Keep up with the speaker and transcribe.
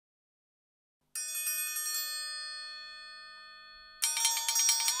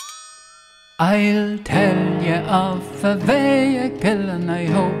I'll tell you of a vehicle, and I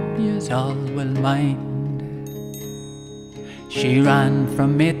hope yous all will mind. She ran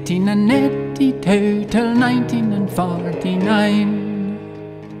from 1882 till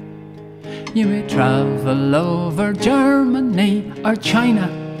 1949. You may travel over Germany or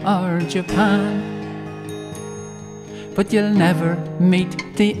China or Japan, but you'll never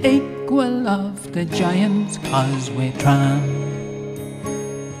meet the equal of the Giant's Causeway tram.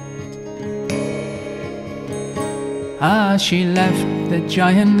 She left the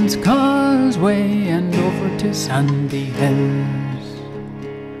Giant's Causeway and over to Sandy Hills,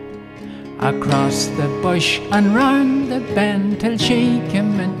 across the bush and round the bend till she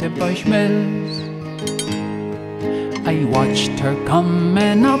came into Bushmills. I watched her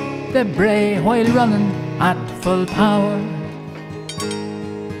coming up the brae while running at full power.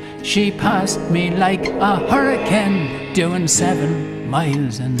 She passed me like a hurricane doing 7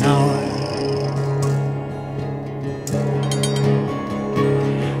 miles an hour.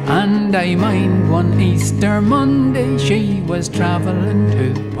 And I mind one Easter Monday she was travelling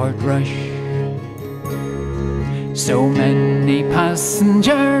to Portrush. So many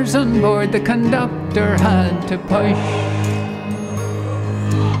passengers on board, the conductor had to push.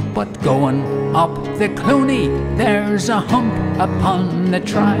 But going up the Clooney, there's a hump upon the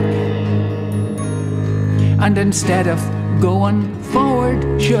track, and instead of going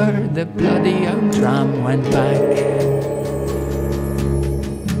forward, sure the bloody old tram went back.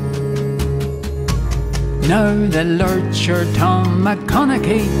 Now the lurcher Tom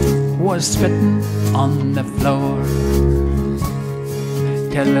McConaughey was spitting on the floor,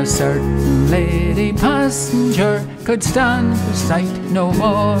 till a certain lady passenger could stand the sight no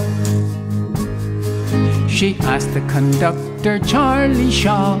more. She asked the conductor, Charlie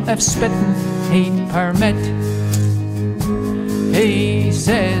Shaw, if spitting he'd permit. He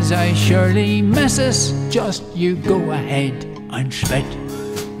says, I surely missus, just you go ahead and spit.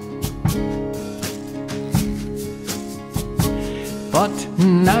 But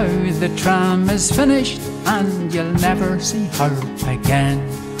now the tram is finished and you'll never see her again.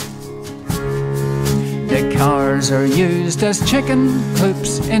 The cars are used as chicken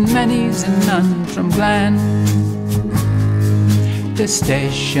coops in Menny's and Antrim Glen. The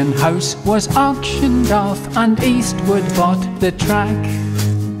station house was auctioned off and Eastwood bought the track.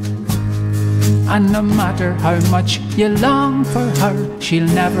 And no matter how much you long for her,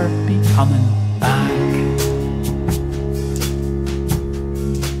 she'll never be coming back.